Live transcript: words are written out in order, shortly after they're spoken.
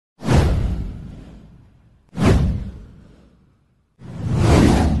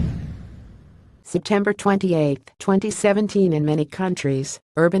September 28, 2017. In many countries,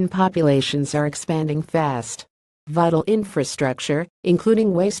 urban populations are expanding fast. Vital infrastructure,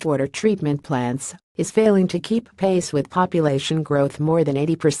 including wastewater treatment plants, is failing to keep pace with population growth. More than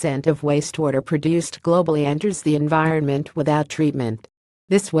 80% of wastewater produced globally enters the environment without treatment.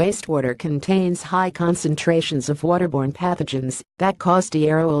 This wastewater contains high concentrations of waterborne pathogens that cause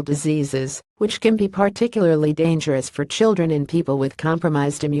diarrheal diseases, which can be particularly dangerous for children and people with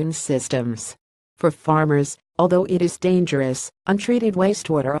compromised immune systems. For farmers, although it is dangerous, untreated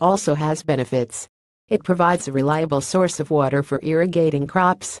wastewater also has benefits. It provides a reliable source of water for irrigating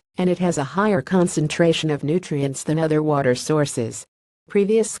crops, and it has a higher concentration of nutrients than other water sources.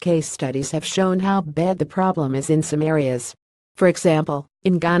 Previous case studies have shown how bad the problem is in some areas. For example,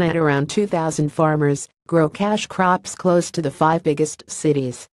 in Ghana, around 2,000 farmers grow cash crops close to the 5 biggest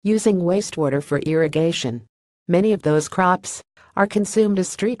cities, using wastewater for irrigation. Many of those crops are consumed as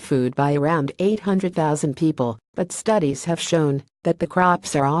street food by around 800,000 people, but studies have shown that the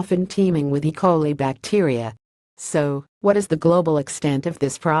crops are often teeming with E. coli bacteria. So, what is the global extent of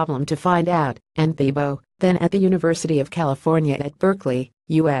this problem? To find out, Thibault, then at the University of California at Berkeley,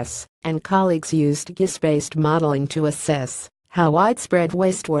 U.S., and colleagues used GIS-based modeling to assess how widespread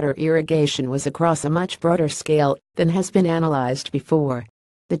wastewater irrigation was across a much broader scale than has been analyzed before.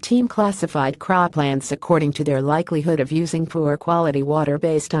 The team classified croplands according to their likelihood of using poor quality water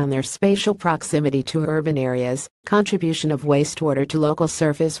based on their spatial proximity to urban areas, contribution of wastewater to local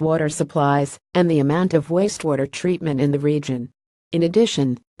surface water supplies, and the amount of wastewater treatment in the region. In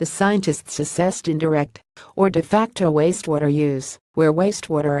addition, the scientists assessed indirect, or de facto wastewater use, where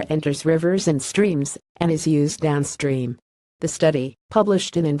wastewater enters rivers and streams and is used downstream. The study,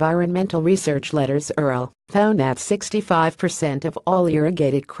 published in Environmental Research Letters (ERL), found that 65% of all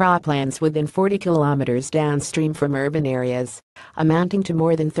irrigated croplands within 40 kilometers downstream from urban areas, amounting to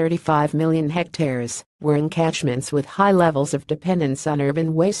more than 35 million hectares, were in catchments with high levels of dependence on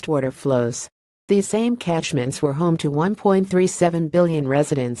urban wastewater flows. These same catchments were home to 1.37 billion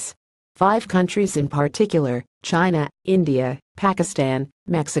residents. 5 countries in particular, China, India, Pakistan,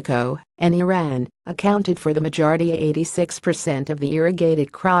 Mexico, and Iran, accounted for the majority. 86% of the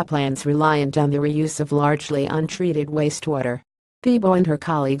irrigated croplands reliant on the reuse of largely untreated wastewater. Thibault and her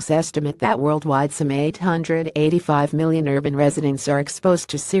colleagues estimate that worldwide some 885 million urban residents are exposed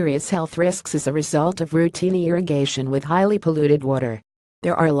to serious health risks as a result of routine irrigation with highly polluted water.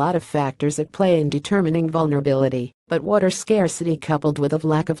 There are a lot of factors at play in determining vulnerability, but water scarcity coupled with a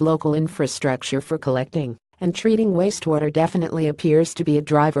lack of local infrastructure for collecting and treating wastewater definitely appears to be a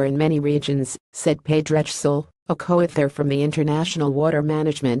driver in many regions, said Pedrechsel, a co-author from the International Water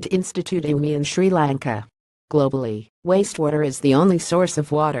Management Institute in Sri Lanka. Globally, wastewater is the only source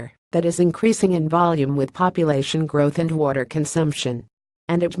of water that is increasing in volume with population growth and water consumption.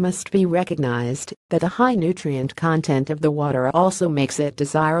 And it must be recognized that the high nutrient content of the water also makes it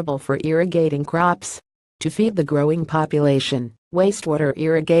desirable for irrigating crops. To feed the growing population, wastewater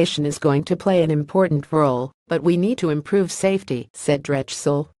irrigation is going to play an important role, but we need to improve safety, said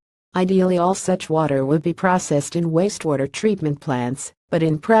Drechsel. Ideally, all such water would be processed in wastewater treatment plants, but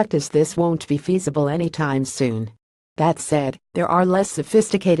in practice this won't be feasible anytime soon. That said, there are less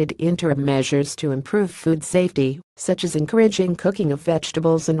sophisticated interim measures to improve food safety, such as encouraging cooking of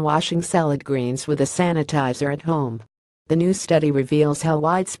vegetables and washing salad greens with a sanitizer at home. The new study reveals how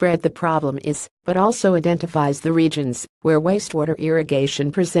widespread the problem is, but also identifies the regions where wastewater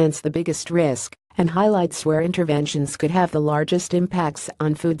irrigation presents the biggest risk, and highlights where interventions could have the largest impacts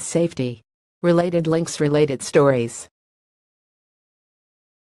on food safety. Related links, related stories.